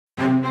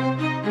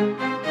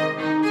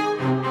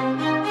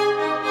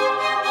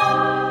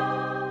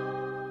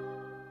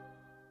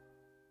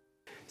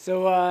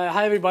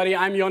Hi everybody,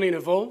 I'm Yoni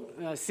Nevo,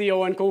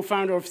 CEO and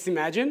co-founder of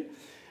Cimagine.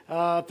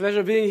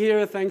 Pleasure being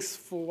here. Thanks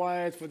for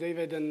Wyatt, for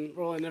David, and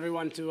Rowland, and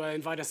everyone to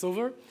invite us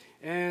over.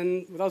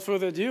 And without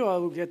further ado, I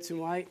will get to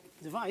my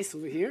device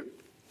over here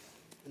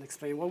and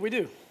explain what we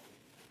do.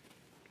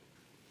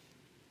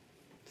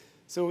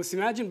 So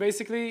Cimagine,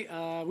 basically,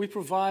 we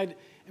provide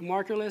a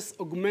markerless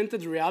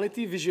augmented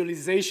reality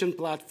visualization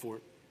platform.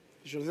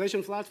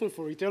 Visualization platform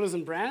for retailers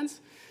and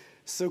brands.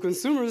 So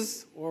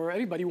consumers, or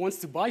anybody who wants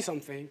to buy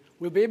something,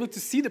 will be able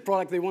to see the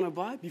product they want to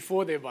buy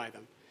before they buy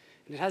them.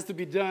 And it has to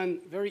be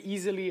done very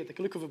easily at the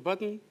click of a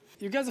button.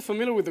 You guys are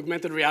familiar with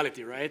augmented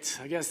reality, right?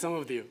 I guess some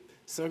of you.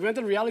 So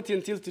augmented reality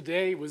until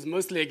today was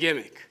mostly a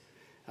gimmick.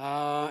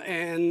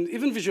 And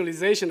even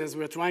visualization, as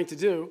we're trying to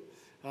do,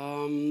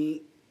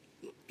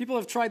 people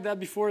have tried that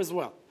before as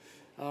well.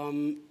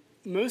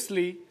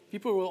 Mostly,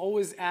 people will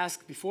always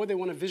ask, before they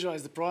want to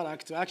visualize the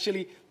product, to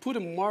actually put a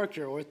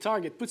marker or a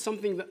target, print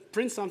something,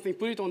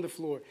 put it on the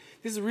floor.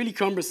 This is really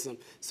cumbersome.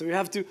 So you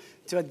have to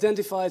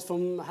identify it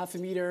from half a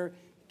meter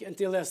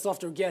until the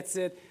software gets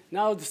it.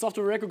 Now the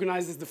software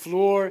recognizes the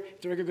floor,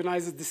 it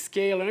recognizes the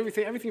scale, and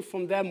everything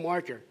from that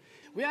marker.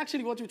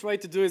 What we try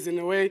to do is, in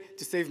a way,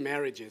 to save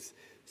marriages.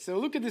 So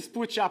look at this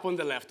put shop on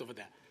the left over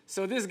there.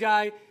 So this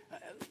guy, I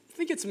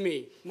think it's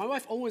me. My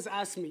wife always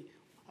asks me,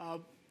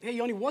 hey,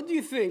 Yoni, what do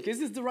you think? Is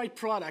this the right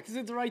product? Is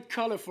it the right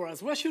color for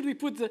us? Where should we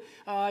put the,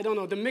 I don't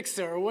know, the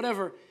mixer or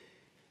whatever?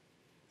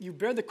 You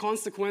bear the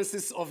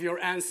consequences of your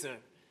answer.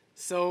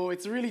 So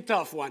it's a really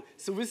tough one.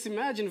 So with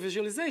Cimagine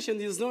visualization,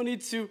 there's no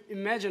need to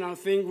imagine how a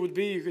thing would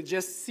be. You could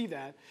just see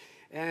that.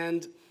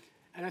 And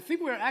I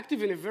think we're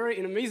active in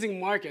an amazing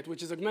market,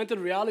 which is augmented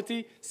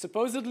reality.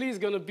 Supposedly is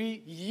going to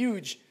be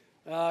huge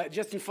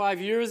just in 5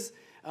 years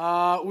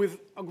with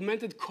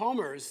augmented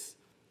commerce,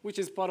 which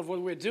is part of what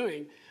we're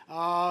doing.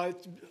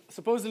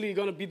 Supposedly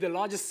going to be the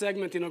largest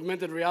segment in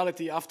augmented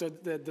reality after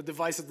the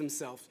devices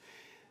themselves.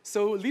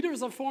 So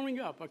leaders are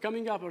forming up, are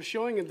coming up, are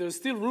showing, and there's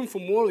still room for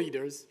more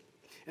leaders.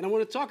 And I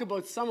want to talk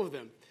about some of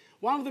them.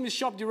 One of them is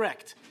Shop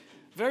Direct.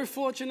 Very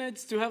fortunate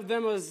to have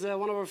them as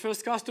one of our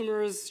first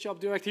customers,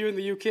 Shop Direct here in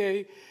the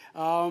UK.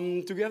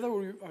 Together,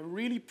 we are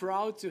really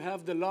proud to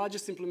have the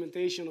largest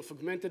implementation of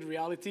augmented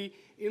reality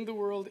in the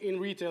world in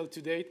retail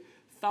to date.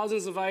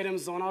 Thousands of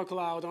items on our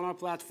cloud, on our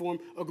platform,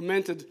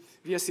 augmented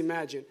via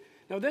Cimagine.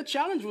 Now, that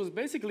challenge was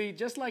basically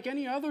just like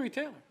any other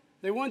retailer.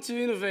 They want to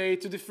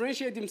innovate, to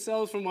differentiate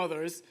themselves from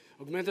others.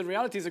 Augmented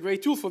reality is a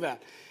great tool for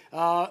that.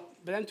 But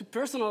then to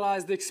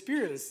personalize the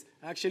experience,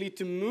 actually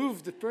to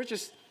move the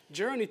purchase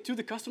journey to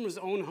the customer's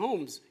own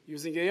homes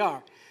using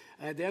AR.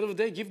 At the end of the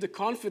day, give the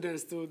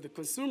confidence to the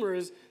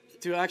consumers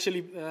to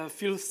actually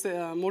feel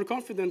more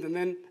confident and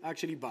then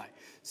actually buy.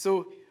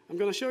 So I'm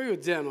going to show you a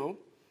demo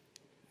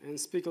and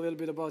speak a little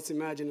bit about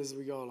Cimagine as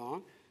we go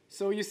along.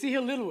 So you see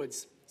here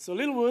Littlewoods. So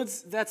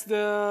Littlewoods, that's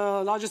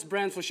the largest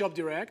brand for Shop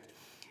Direct.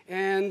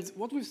 And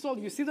what we've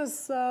sold, you see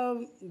this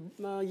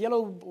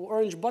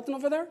yellow-orange button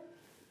over there?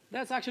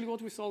 That's actually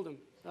what we sold them.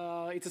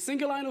 It's a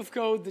single line of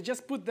code. They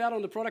just put that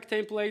on the product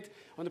template,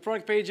 on the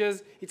product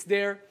pages. It's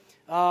there.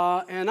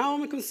 And now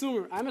I'm a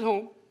consumer. I'm at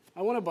home.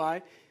 I want to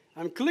buy.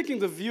 I'm clicking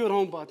the View at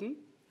Home button.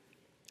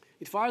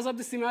 It fires up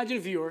the Cimagine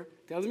viewer,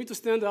 tells me to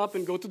stand up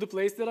and go to the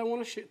place that I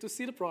want to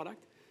see the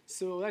product.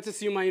 So let's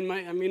assume I'm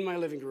in my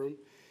living room.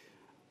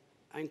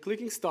 I'm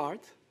clicking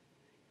Start.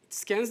 It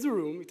scans the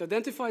room. It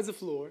identifies the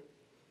floor,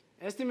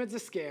 estimates the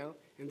scale,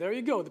 and there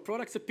you go. The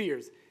product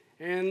appears.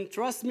 And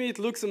trust me, it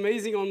looks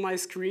amazing on my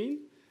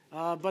screen.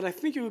 But I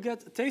think you'll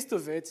get a taste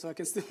of it. So I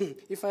can still,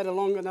 if I had a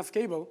long enough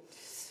cable,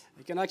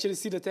 I can actually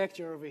see the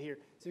texture over here.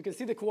 So you can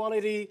see the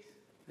quality.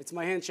 It's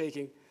my hand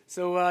shaking.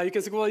 So you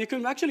can say, well, you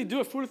can actually do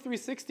a full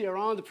 360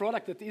 around the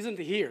product that isn't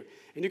here.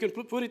 And you can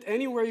put it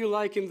anywhere you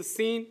like in the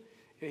scene.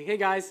 Hey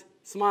guys,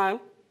 smile.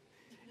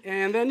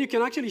 And then you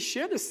can actually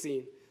share the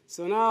scene.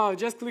 So now I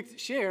just click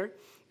share.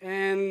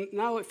 And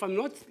now if I'm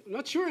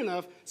not sure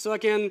enough, so I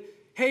can,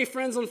 hey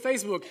friends on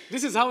Facebook,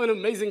 this is how an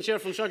amazing chair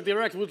from Shop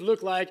Direct would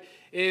look like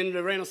in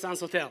the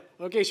Renaissance Hotel.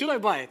 Okay, should I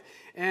buy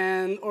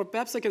it? Or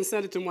perhaps I can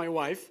send it to my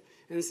wife.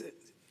 And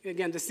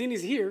again, the scene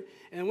is here.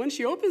 And when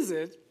she opens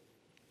it,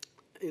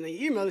 in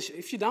the email,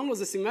 if she downloads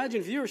the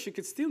Cimagine viewer, she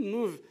could still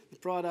move the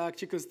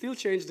product. She could still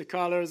change the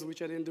colors,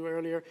 which I didn't do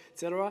earlier,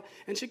 etc.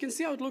 And she can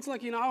see how it looks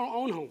like in our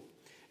own home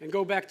and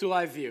go back to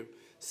live view.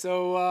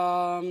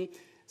 So,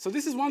 so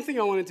this is one thing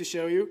I wanted to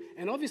show you.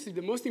 And obviously,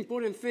 the most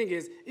important thing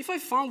is, if I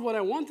found what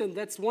I wanted,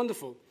 that's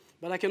wonderful.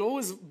 But I can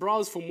always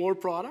browse for more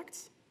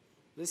products.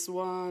 This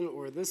one,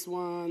 or this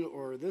one,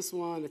 or this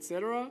one,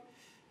 etc.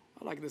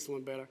 I like this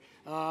one better.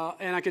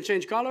 And I can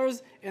change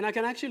colors. And I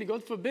can actually,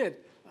 God forbid,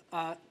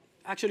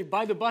 actually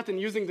buy the button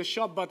using the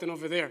shop button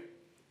over there.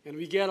 And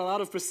we get a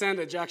lot of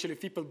percentage, actually,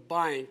 people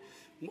buying.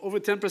 Over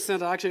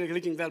 10% are actually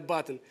clicking that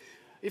button.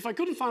 If I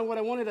couldn't find what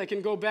I wanted, I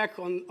can go back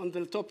on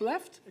the top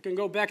left. I can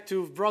go back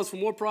to browse for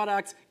more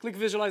products, click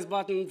Visualize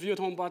button, View at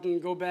Home button,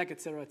 go back,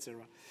 etc.,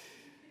 etc.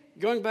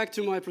 Going back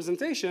to my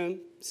presentation,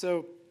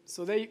 so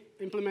they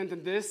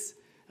implemented this,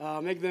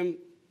 make them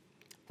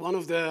one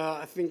of the,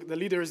 I think, the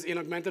leaders in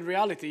augmented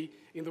reality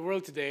in the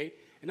world today.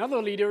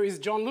 Another leader is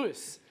John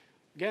Lewis.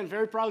 Again,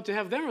 very proud to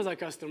have them as our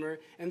customer,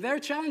 and their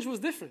challenge was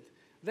different.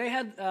 They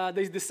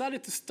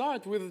decided to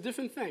start with a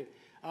different thing.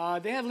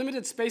 They have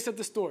limited space at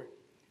the store,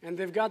 and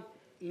they've got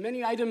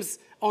many items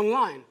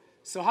online.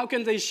 So how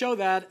can they show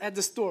that at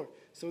the store?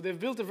 So they've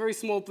built a very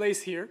small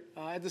place here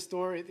at the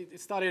store. It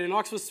started in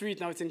Oxford Street,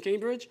 now it's in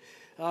Cambridge.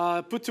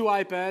 Put 2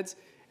 iPads,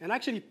 and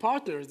actually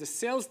partners, the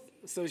sales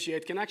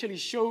associate, can actually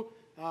show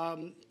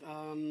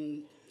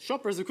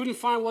shoppers who couldn't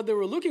find what they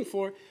were looking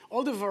for,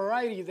 all the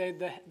variety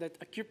that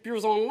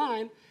appears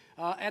online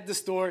at the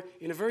store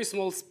in a very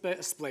small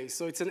space.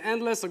 So it's an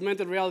endless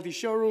augmented reality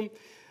showroom,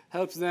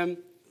 helps them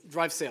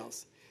drive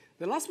sales.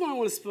 The last one I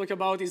want to speak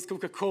about is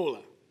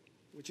Coca-Cola,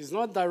 which is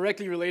not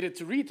directly related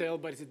to retail,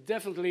 but it's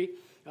definitely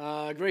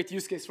a great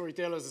use case for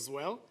retailers as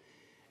well.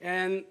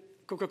 And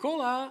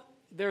Coca-Cola,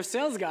 their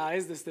sales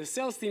guys, the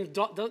sales team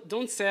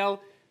don't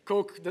sell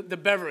Coke, the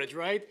beverage,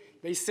 right?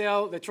 They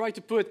try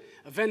to put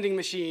vending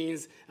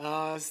machines,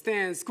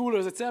 stands,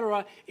 coolers,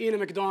 etc., in a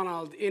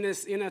McDonald's, in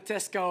a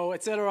Tesco,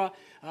 etc.,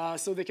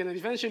 so they can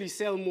eventually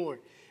sell more.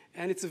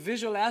 And it's a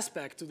visual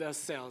aspect to their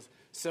sales.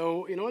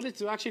 So in order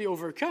to actually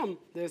overcome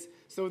this,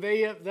 so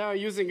they are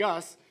using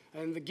us,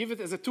 and they give it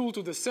as a tool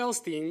to the sales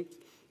team.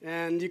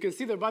 And you can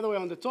see there, by the way,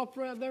 on the top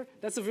right there,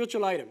 that's a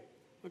virtual item.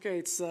 Okay,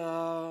 it's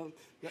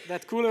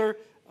that cooler.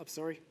 I'm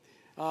sorry.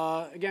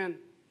 Again,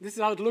 this is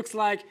how it looks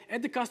like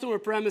at the customer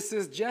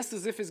premises, just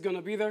as if it's going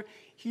to be there.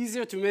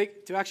 Easier to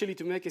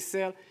make a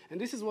sale. And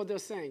this is what they're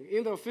saying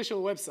in their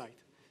official website: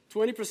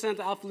 20%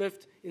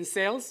 uplift in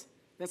sales.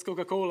 That's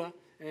Coca-Cola,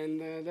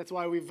 and that's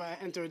why we've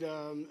entered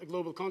a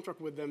global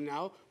contract with them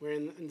now. We're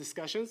in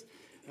discussions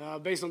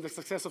based on the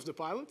success of the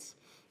pilots.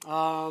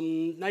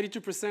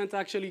 92%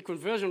 actually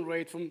conversion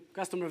rate from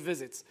customer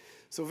visits.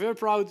 So very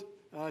proud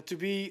to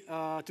be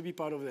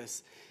part of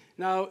this.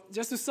 Now,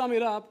 just to sum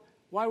it up,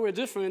 why we're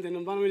different in the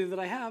 1 minute that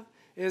I have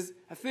is,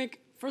 I think,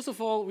 first of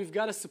all, we've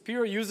got a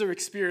superior user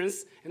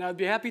experience, and I'd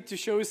be happy to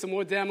show you some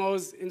more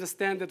demos in the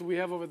stand that we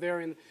have over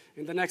there in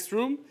the next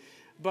room.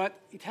 But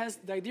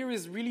the idea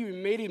is really we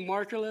made it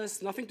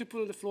markerless, nothing to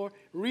put on the floor,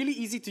 really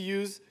easy to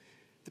use.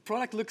 The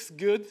product looks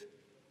good,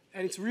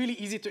 and it's really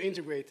easy to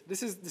integrate.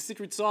 This is the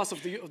secret sauce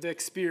of the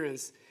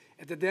experience.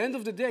 At the end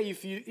of the day,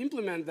 if you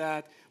implement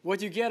that,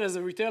 what you get as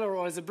a retailer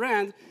or as a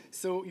brand,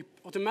 so you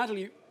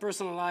automatically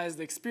personalize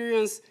the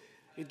experience.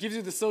 It gives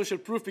you the social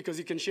proof because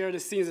you can share the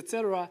scenes,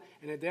 etc.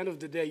 And at the end of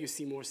the day, you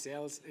see more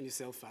sales and you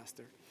sell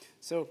faster.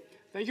 So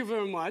thank you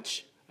very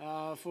much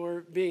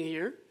for being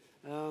here.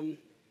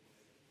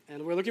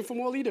 And we're looking for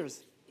more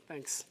leaders.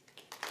 Thanks.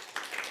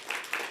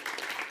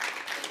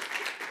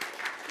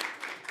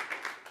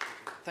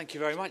 Thank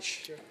you very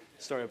much. Sure.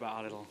 Sorry about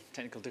our little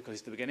technical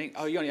difficulties at the beginning.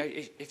 Oh, Yoni,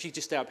 if you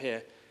just stay up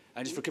here,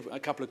 and just for a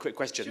couple of quick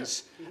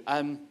questions.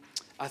 Sure.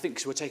 I think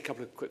so we'll take a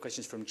couple of quick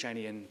questions from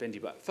Cheyney and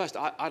Bindi. But first,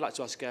 I'd like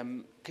to ask,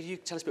 can you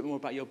tell us a bit more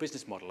about your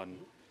business model and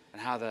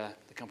how the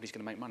company's going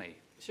to make money?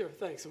 Sure,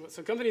 thanks.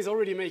 So companies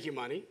already making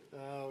money.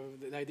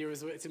 The idea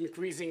is it's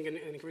increasing and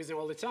increasing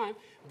all the time.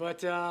 But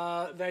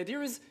the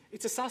idea is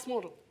it's a SaaS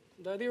model.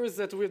 The idea is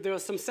that there are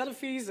some setup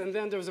fees, and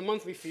then there's a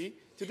monthly fee.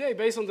 Today,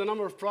 based on the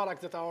number of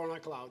products that are on our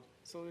cloud.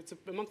 So it's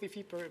a monthly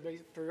fee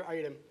per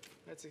item.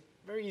 That's it.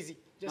 Very easy.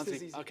 Just monthly,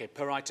 as easy. Okay,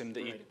 per item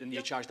that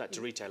you charge that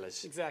to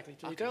retailers. Exactly,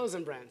 to retailers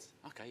and brands.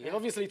 Okay, yeah. And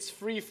obviously, it's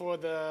free for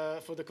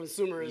the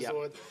consumers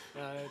or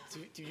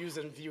to use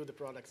and view the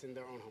products in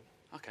their own home.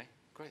 Okay,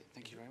 great.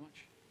 Thank you very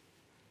much.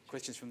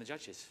 Questions from the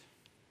judges?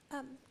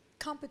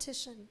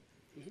 Competition.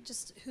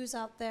 Just who's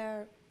out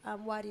there?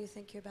 Why do you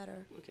think you're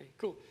better? Okay,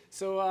 cool.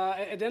 So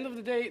at the end of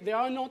the day, there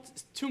are not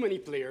too many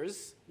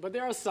players, but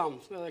there are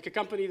some. Like a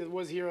company that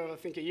was here, I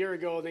think, a year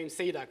ago, named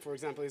Sadak, for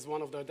example, is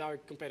one of the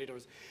direct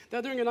competitors.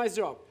 They're doing a nice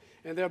job,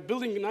 and they're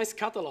building nice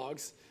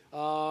catalogs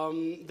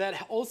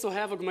that also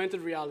have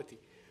augmented reality.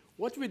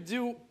 What we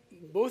do,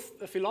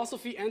 both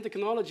philosophy and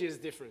technology, is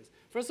different.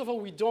 First of all,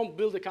 we don't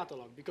build a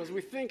catalog because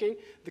we're thinking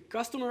the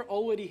customer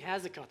already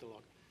has a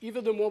catalog, either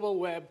the mobile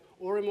web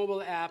or a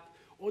mobile app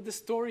or the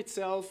store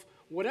itself.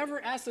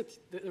 Whatever asset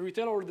the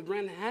retailer or the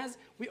brand has,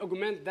 we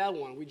augment that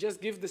one. We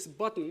just give this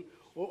button,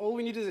 or all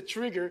we need is a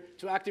trigger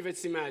to activate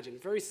Cimagine.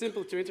 Very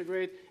simple to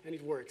integrate, and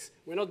it works.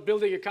 We're not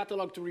building a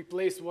catalog to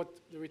replace what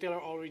the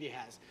retailer already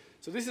has.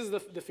 So this is the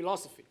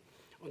philosophy.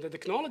 On the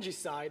technology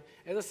side,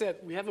 as I said,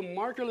 we have a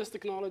markerless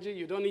technology.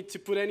 You don't need to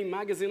put any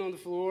magazine on the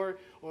floor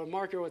or a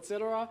marker,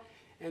 etc.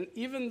 And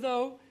even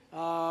though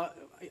I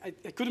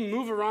couldn't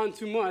move around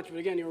too much, but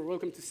again, you're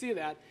welcome to see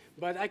that,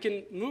 but I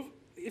can move.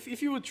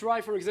 If you would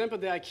try, for example,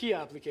 the IKEA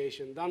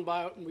application done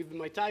with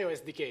my Tayo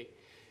SDK,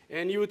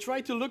 and you would try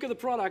to look at the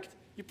product,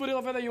 you put it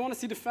over there, you want to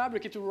see the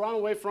fabric, it will run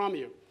away from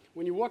you.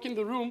 When you walk in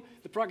the room,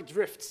 the product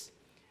drifts.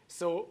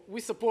 So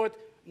we support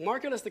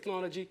markerless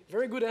technology,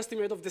 very good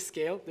estimate of the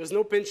scale. There's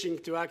no pinching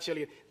to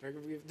actually,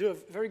 we do a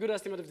very good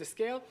estimate of the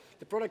scale.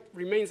 The product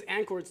remains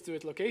anchored to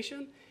its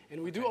location,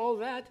 and we do all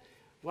that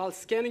while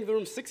scanning the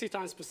room 60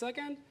 times per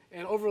second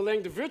and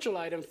overlaying the virtual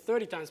item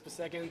 30 times per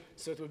second,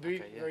 so it would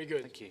be very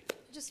good. Thank you.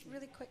 Just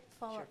really quick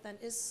follow-up then.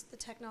 Is the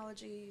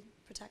technology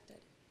protected?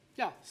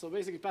 Yeah, so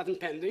basically patent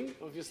pending,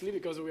 obviously,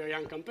 because we are a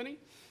young company.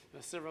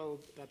 Several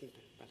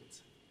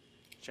patents.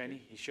 Cheyney,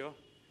 you sure?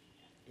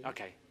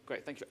 Okay,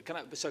 great, thank you. Can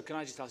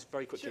I just ask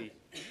very quickly,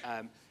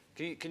 Sure.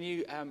 can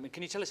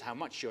you tell us how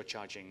much you're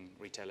charging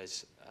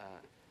retailers,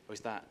 or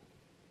is that?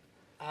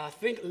 I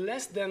think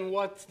less than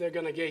what they're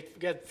going to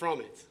get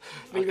from it.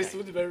 I think this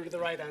would be the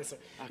right answer.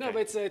 Okay. No,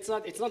 but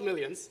it's not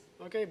millions,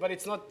 okay? But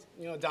it's not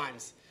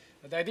dimes.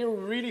 The idea we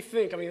really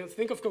think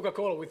of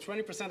Coca-Cola with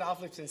 20%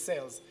 uplifts in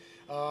sales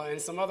and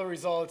some other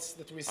results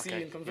that we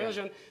see in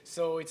conversion. Yeah.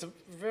 So it's a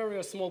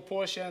very small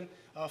portion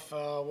of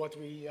what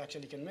we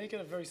actually can make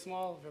it. Very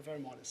small, very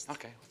modest.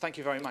 Okay, well, thank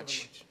you very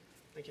much.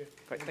 Thank you.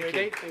 Great, Have a great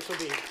day. Thanks for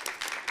being here.